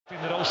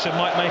That also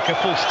might make a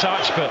false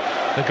touch, but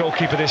the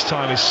goalkeeper this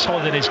time is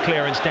solid in his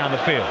clearance down the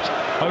field.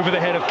 Over the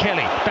head of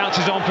Kelly,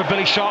 bounces on for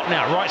Billy Sharp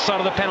now, right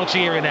side of the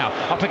penalty area now,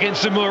 up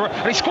against Zamora,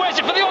 and he squares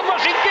it for the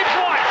on-rushing Gibbs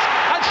White,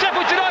 and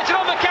Sheffield United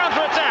on the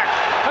counter-attack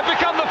have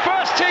become the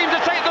first team to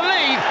take the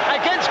lead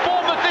against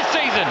Bournemouth this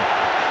season.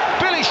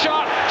 Billy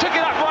Sharp took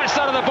it up right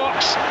side of the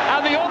box,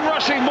 and the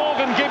on-rushing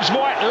Morgan Gibbs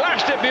White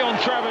lashed it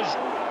beyond Travers.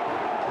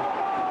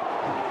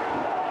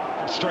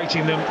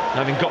 Frustrating them,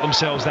 having got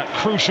themselves that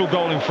crucial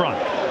goal in front.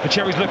 The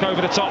Cherries look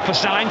over the top for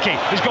Solanke.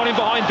 He's gone in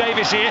behind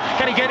Davis here.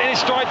 Can he get in his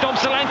stride? Dom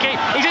Solanke.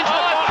 He's into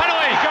the box.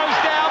 Penalty. He goes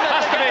down.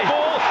 Has to be.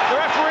 Ball. The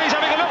referee's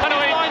having a look at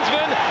the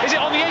linesman. Is it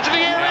on the edge of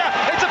the area?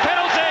 It's a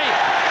penalty.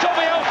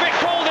 Tommy Elphick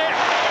called it.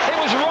 It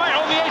was right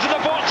on the edge of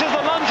the box as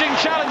the lunging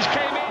challenge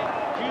came in.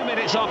 A few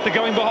minutes after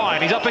going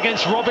behind, he's up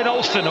against Robin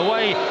Olsen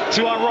away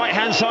to our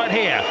right-hand side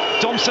here.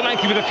 Dom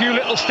Solanke with a few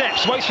little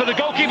steps, waits for the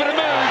goalkeeper to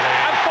move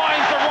and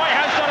finds the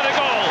right-hand side of the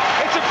goal.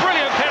 It's a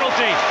brilliant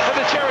penalty for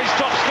the Cherries'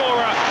 top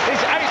scorer, his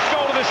 8th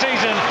goal of the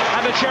season,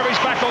 and the Cherries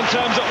back on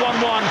terms at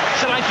 1-1.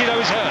 Solanke though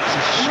is hurt.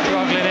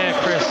 Struggling here,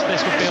 Chris. This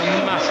would be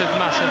a massive,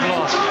 massive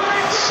loss.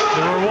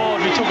 The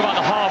reward, we talk about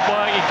the hard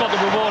work, he's got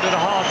the reward of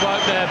the hard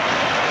work there,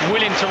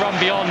 willing to run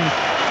beyond.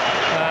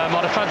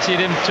 I'd have fancied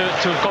him to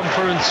have gone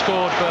through and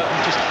scored, but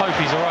just hope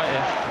he's all right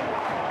here.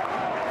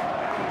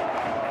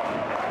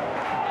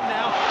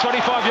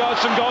 25 yards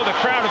from goal, the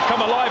crowd have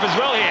come alive as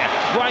well here.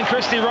 Ryan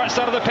Christie, right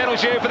side of the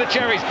penalty area for the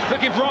Cherries,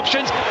 looking for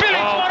options.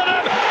 Billing's one of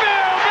them.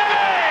 Phil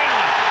Billing!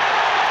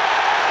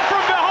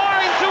 From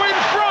behind to in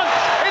front,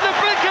 in the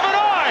blink of an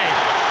eye.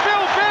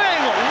 Phil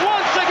Billing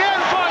once again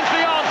finds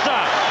the answer.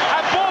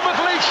 And Bournemouth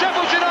lead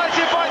Sheffield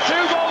United by 2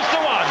 goals to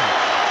 1.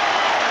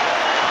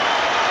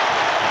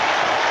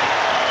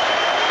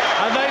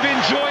 And they've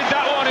enjoyed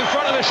that one in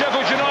front of the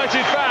Sheffield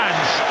United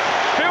fans.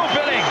 Phil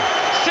Billing,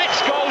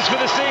 6 goals for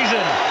the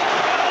season.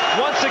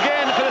 Once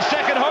again, for the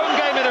second home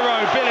game in a row,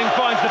 Billing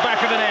finds the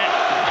back of the net.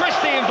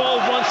 Christie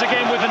involved once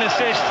again with an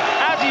assist,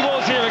 as he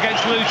was here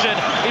against Luton.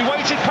 He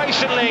waited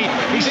patiently.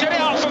 He set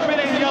it up for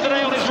Billing the other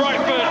day on his right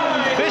foot.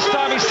 This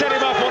time he set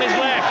him up on his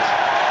left.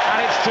 And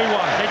it's 2-1.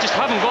 They just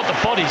haven't got the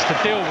bodies to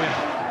deal with